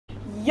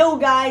Yo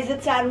guys,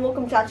 it's Adam,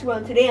 welcome to Tatsuo,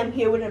 and today I'm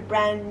here with a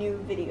brand new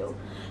video.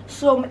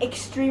 So I'm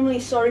extremely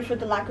sorry for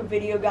the lack of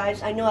video,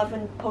 guys. I know I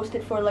haven't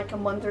posted for like a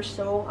month or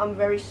so. I'm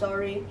very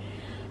sorry.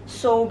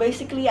 So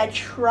basically I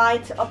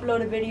tried to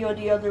upload a video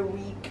the other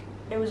week.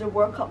 It was a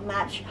World Cup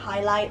match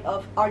highlight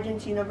of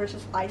Argentina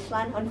versus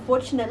Iceland.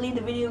 Unfortunately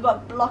the video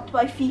got blocked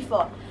by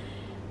FIFA.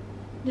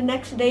 The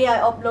next day I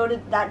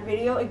uploaded that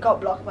video, it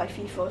got blocked by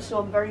FIFA, so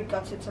I'm very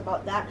gutted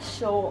about that.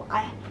 So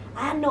I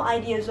had no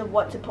ideas of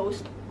what to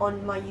post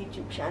on my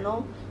YouTube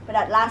channel, but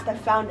at last I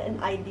found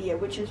an idea,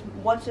 which is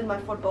what's in my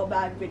football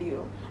bag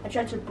video. I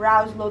tried to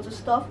browse loads of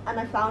stuff and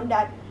I found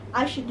that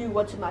I should do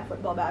what's in my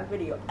football bag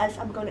video, as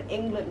I'm going to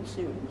England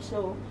soon,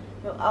 so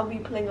I'll be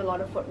playing a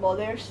lot of football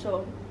there.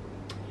 So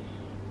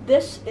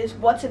this is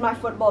what's in my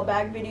football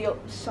bag video,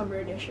 summer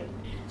edition.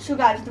 So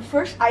guys, the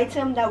first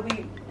item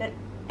that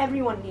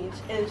everyone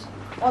needs is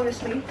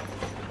obviously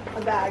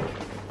a bag.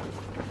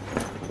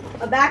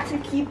 A bag to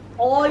keep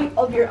all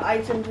of your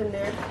items in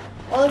there,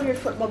 all of your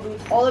football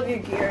boots, all of your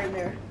gear in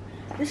there.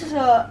 This is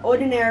a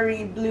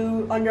ordinary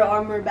blue Under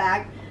Armour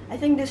bag. I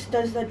think this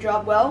does the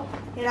job well.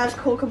 It has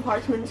cool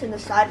compartments in the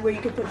side where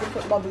you can put your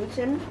football boots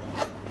in.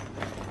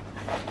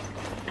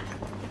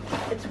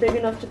 It's big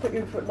enough to put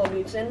your football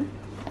boots in,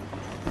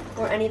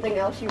 or anything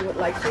else you would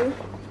like to.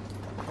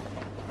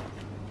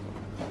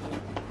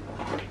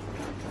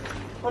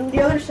 On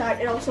the other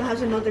side, it also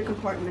has another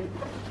compartment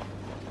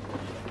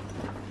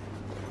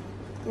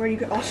where you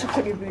could also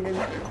put your boot in.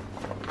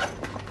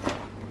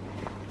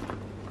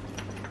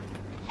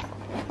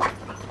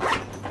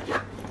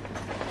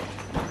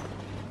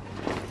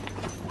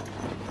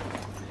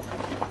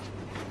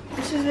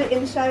 This is the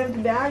inside of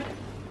the bag.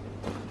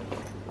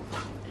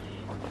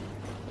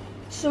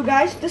 So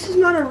guys, this is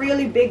not a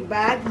really big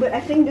bag, but I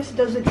think this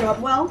does the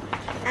job well,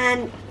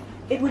 and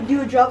it would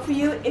do a job for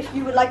you. If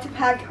you would like to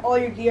pack all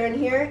your gear in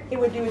here, it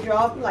would do a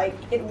job, like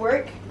it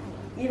work,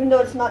 even though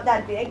it's not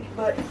that big,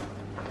 but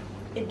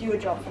it do a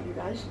job for you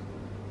guys.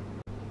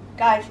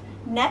 Guys,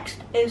 next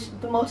is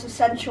the most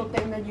essential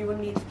thing that you will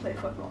need to play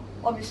football.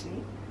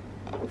 Obviously,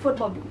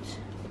 football boots.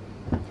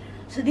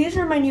 So these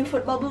are my new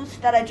football boots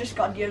that I just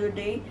got the other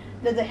day.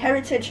 They're the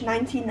Heritage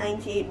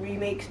 1998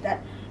 remakes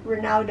that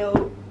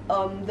Ronaldo,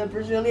 the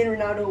Brazilian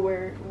Ronaldo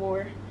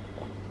wore.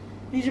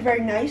 These are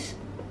very nice.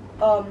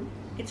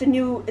 It's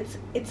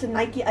a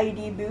Nike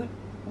ID boot,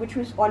 which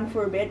was on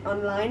for a bit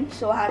online,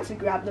 so I had to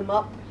grab them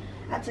up.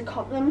 I had to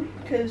cop them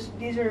because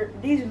these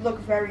look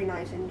very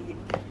nice indeed.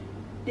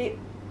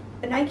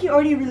 Nike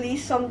already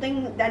released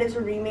something that is a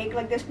remake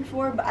like this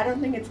before, but I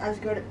don't think it's as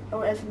good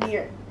or as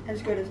near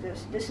as good as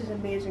this. This is an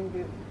amazing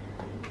boot.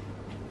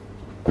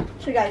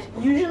 So guys,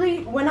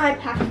 usually when I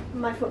pack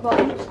my football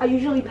boots, I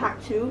usually pack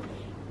two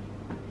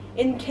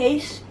in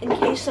case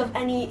of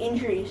any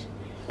injuries.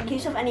 In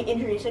case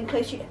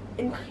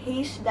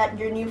that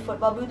your new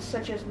football boots,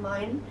 such as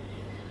mine,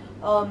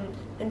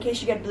 in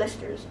case you get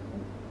blisters,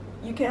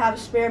 you can have a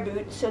spare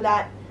boot so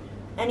that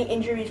any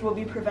injuries will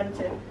be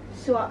prevented.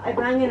 So I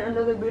bring in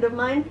another boot of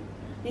mine.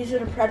 These are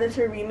the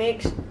Predator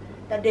remakes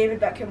that David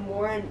Beckham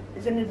wore and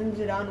Zinedine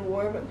Zidane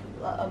wore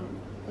a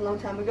long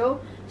time ago.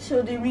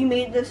 So they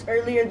remade this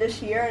earlier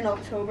this year in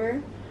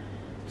October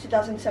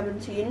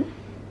 2017.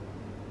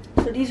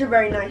 So these are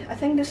very nice. I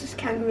think this is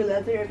kangaroo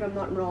leather if I'm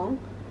not wrong.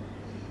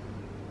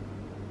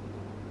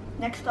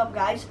 Next up,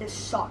 guys, is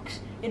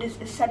socks. It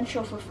is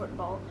essential for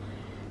football.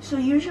 So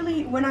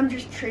usually when I'm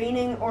just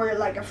training or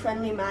like a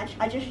friendly match,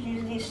 I just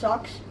use these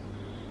socks.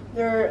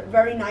 They're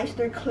very nice.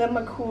 They're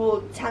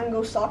Climacool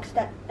Tango socks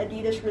that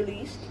Adidas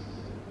released.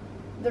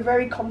 They're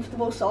very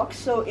comfortable socks.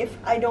 So if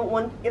I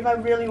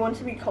really want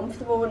to be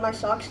comfortable with my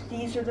socks,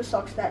 these are the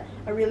socks that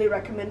I really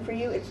recommend for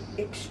you. It's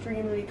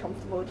extremely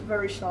comfortable. It's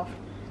very soft,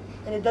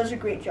 and it does a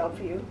great job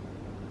for you.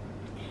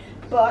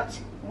 But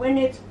when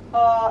it's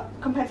a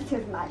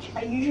competitive match,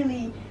 I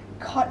usually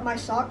cut my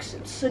socks.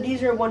 So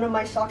these are one of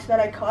my socks that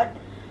I cut.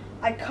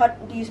 I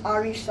cut these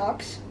Ari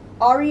socks.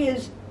 Ari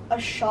is a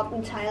shop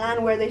in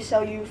Thailand where they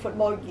sell you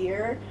football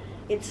gear.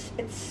 It's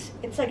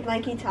like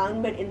Nike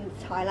Town, but in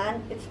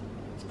Thailand. It's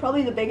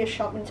probably the biggest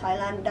shop in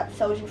Thailand that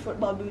sells you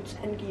football boots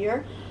and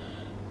gear.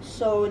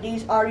 So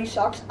these Ari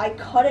socks, I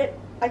cut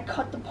like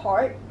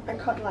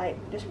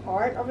this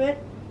part of it,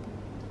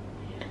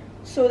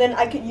 so then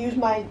I could use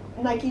my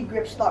Nike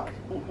grip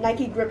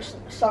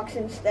socks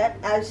instead,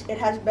 as it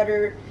has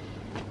better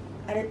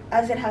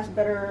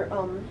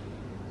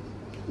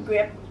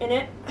grip in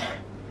it.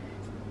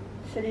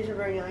 So these are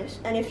very nice,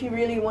 and if you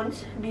really want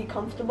to be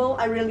comfortable,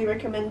 I really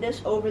recommend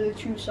this over the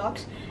True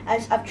socks,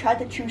 as I've tried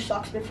the True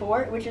socks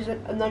before, which is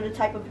another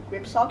type of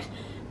grip socks,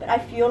 but I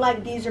feel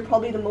like these are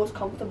probably the most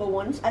comfortable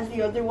ones, as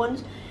the other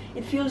ones,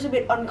 it feels a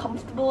bit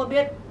uncomfortable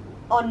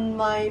on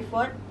my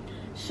foot.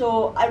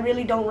 So I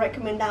really don't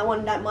recommend that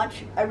one that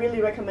much. I really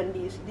recommend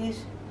these.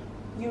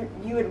 You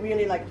would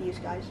really like these,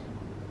 guys.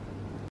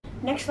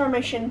 Next are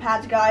my shin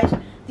pads, guys.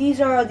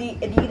 These are the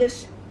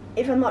Adidas,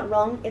 if I'm not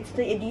wrong, it's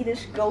the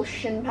Adidas Ghost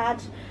shin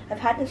pads.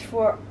 I've had this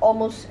for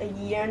almost a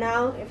year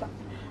now,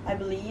 I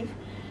believe.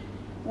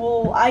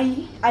 Well,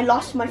 I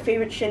lost my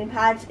favorite shin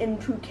pads in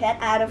Phuket.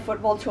 I had a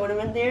football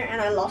tournament there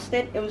and I lost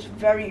it. It was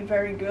very,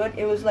 very good.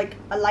 It was like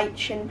a light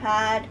shin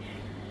pad,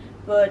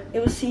 but it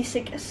was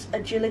Seasick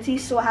Agility,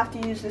 so I have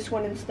to use this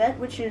one instead,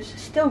 which is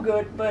still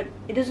good, but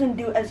it doesn't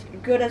do as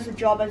good as a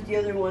job as the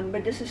other one,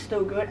 but this is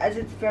still good as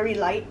it's very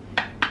light,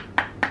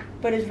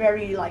 but it's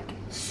very like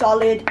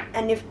solid,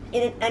 and if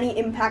any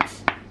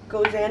impacts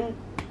goes in,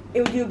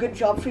 it will do a good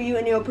job for you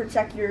and it will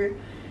protect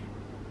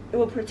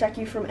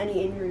you from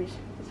any injuries.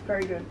 It's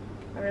very good.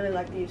 I really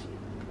like these.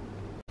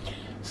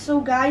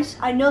 So guys,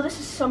 I know this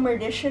is summer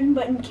edition,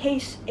 but in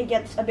case it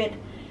gets a bit,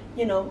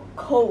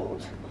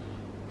 cold,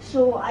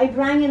 so I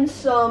bring in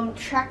some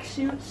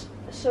tracksuits,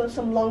 so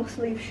some long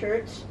sleeve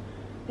shirts.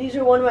 These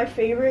are one of my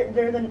favorite.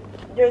 They're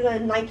the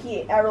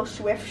Nike Aero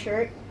Swift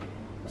shirt.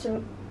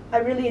 So I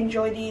really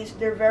enjoy these.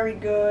 They're very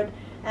good,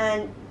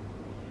 and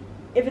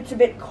if it's a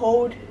bit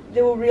cold,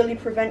 they will really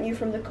prevent you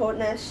from the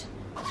coldness.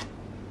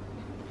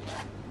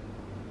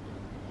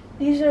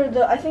 These are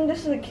I think this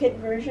is the kid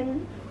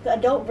version. The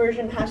adult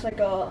version has like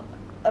a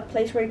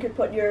place where you could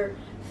put your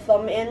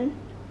thumb in,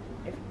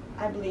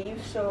 I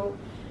believe. So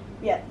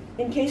yeah,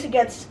 in case it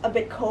gets a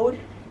bit cold,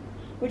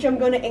 which I'm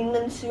going to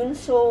England soon,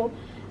 so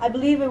I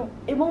believe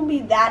it won't be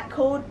that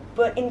cold,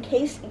 but in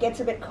case it gets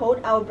a bit cold,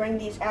 I'll bring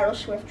these Aero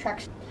Swift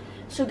tracks.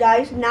 So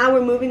guys, now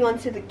we're moving on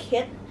to the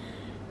kit.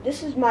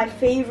 This is my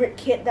favorite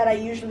kit that I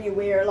usually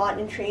wear a lot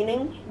in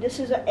training. This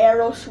is an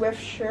Aero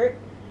Swift shirt,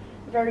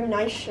 very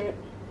nice shirt.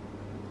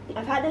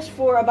 I've had this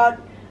for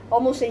about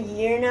almost a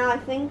year now, I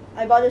think.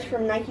 I bought this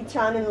from Nike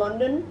Town in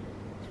London.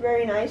 It's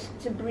very nice.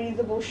 It's a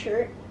breathable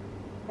shirt,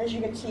 as you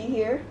can see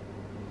here.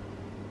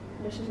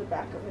 This is the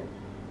back of it.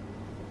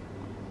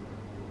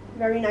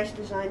 Very nice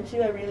design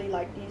too. I really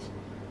like these.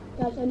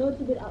 Guys, I know it's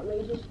a bit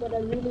outrageous, but I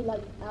really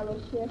like Aero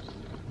Swift.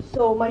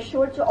 So my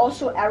shorts are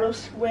also Aero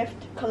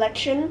Swift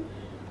collection.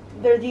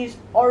 They're these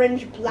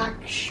orange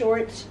black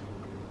shorts.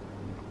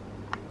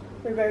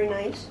 They're very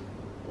nice.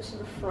 This is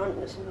the front,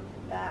 this is the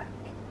back.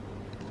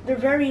 They're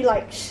very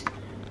like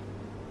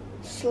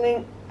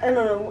sling. I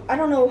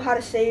don't know how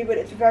to say, but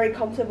it's very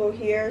comfortable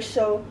here.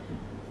 So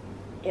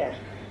yeah.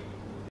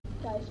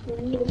 Guys, for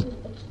me this is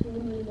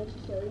extremely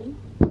necessary.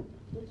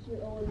 It's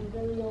your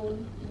very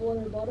own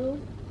water bottle.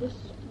 This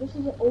is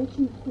an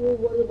O2 Cool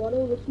water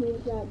bottle, which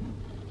means that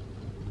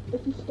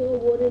if you store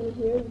water in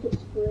here, you can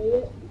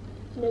spray it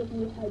to make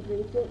you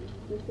hydrated,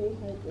 your face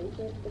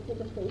hydrated. It's like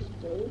a face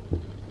spray.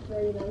 It's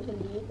very nice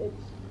indeed.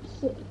 It's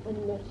sick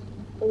and nice.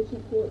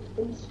 O2 Cool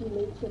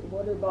insulated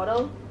water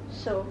bottle.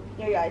 So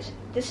yeah guys,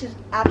 this is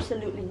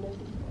absolutely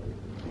necessary.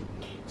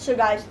 So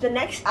guys, the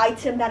next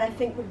item that I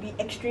think would be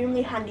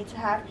extremely handy to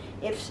have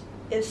is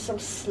some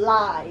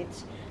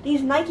slides.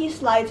 These Nike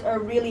slides are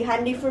really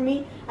handy for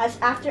me, as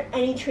after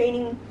any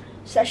training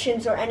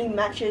sessions or any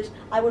matches,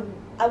 I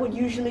would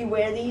usually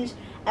wear these,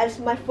 as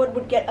my foot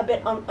would get a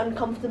bit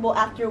uncomfortable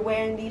after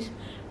wearing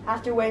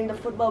the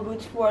football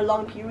boots for a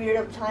long period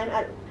of time.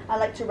 I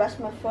like to rest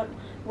my foot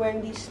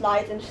wearing these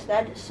slides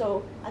instead,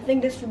 so I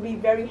think this would be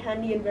very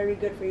handy and very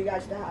good for you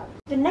guys to have.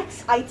 The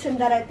next item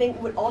that I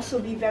think would also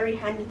be very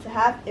handy to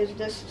have is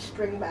this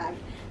string bag,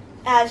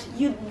 as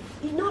you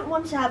not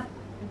want to have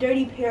a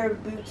dirty pair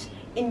of boots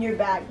in your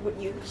bag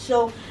with you.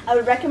 So I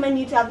would recommend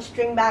you to have a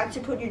string bag to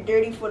put your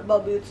dirty football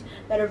boots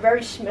that are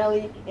very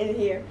smelly in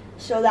here,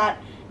 so that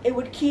it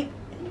would keep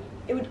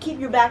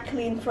your bag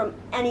clean from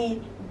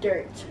any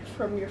dirt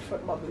from your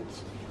football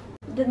boots.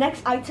 The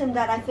next item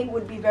that I think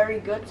would be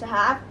very good to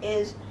have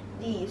is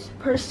these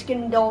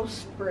Perskindol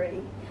spray.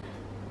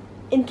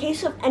 In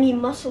case of any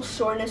muscle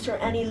soreness or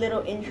any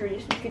little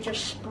injuries, you could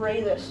just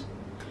spray this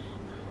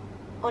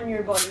on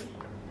your body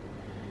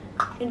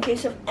in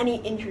case of any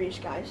injuries,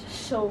 guys.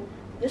 So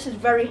this is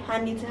very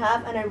handy to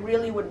have, and I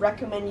really would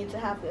recommend you to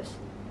have this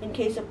in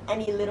case of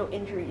any little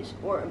injuries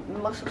or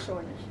muscle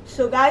soreness.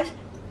 So guys,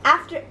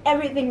 after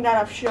everything that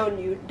I've shown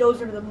you,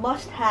 those are the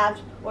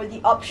must-haves or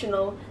the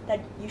optional that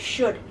you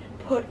should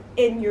put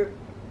in your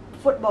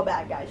football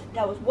bag, guys.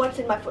 That was what's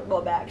in my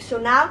football bag. So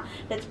now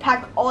let's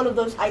pack all of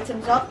those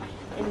items up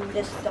in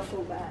this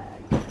duffel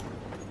bag.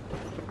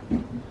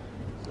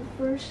 So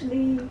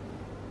firstly, the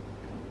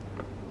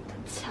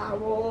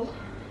towel.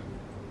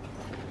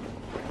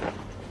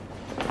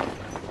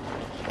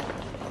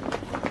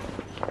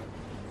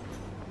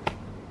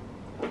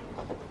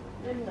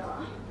 And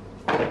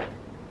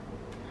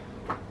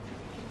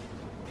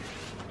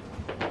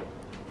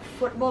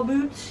football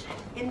boots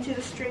into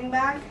the string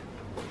bag.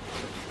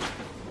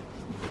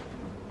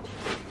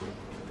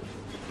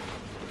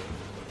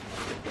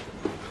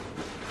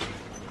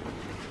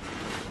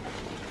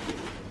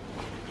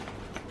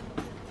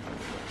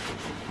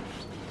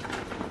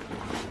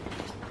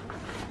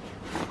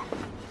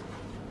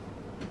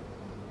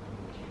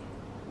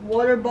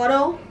 Water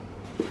bottle.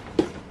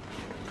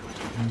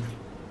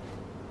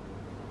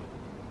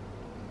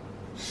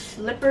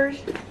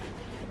 Slippers.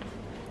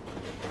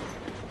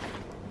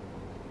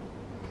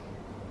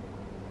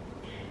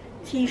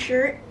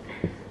 T-shirt.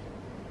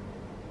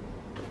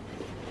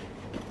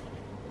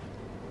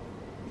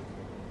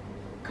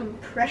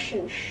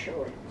 compression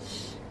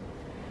shorts.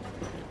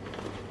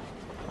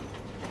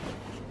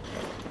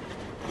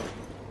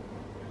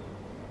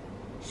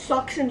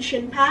 Socks and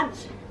shin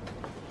pads.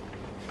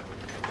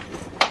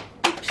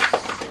 Oops.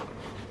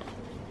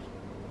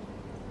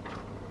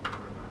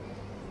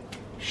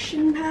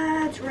 Shin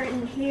pads right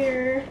in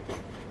here.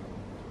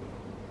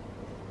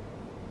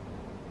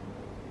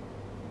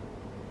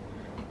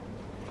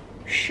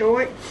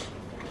 Shorts.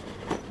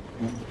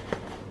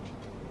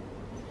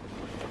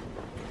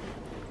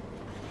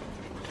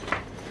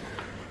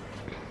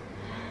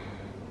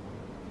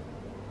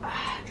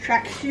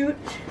 Tracksuit.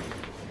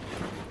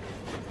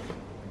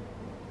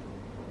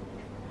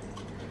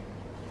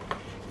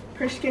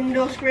 Priskin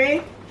nose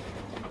spray.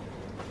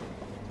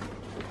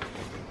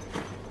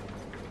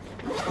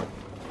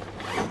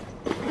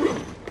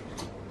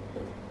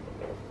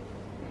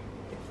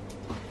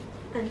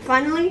 And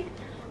finally,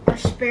 a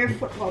spare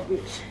football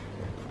boots.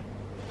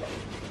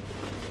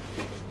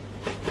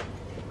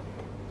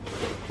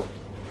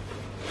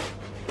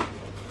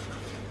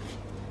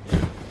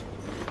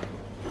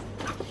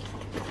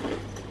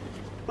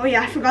 Oh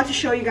yeah, I forgot to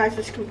show you guys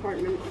this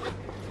compartment.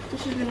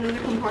 This is another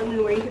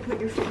compartment where you can put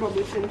your football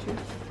boots into.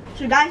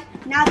 So guys,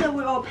 now that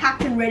we're all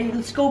packed and ready,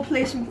 let's go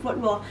play some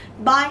football.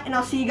 Bye, and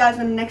I'll see you guys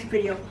in the next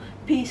video.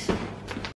 Peace.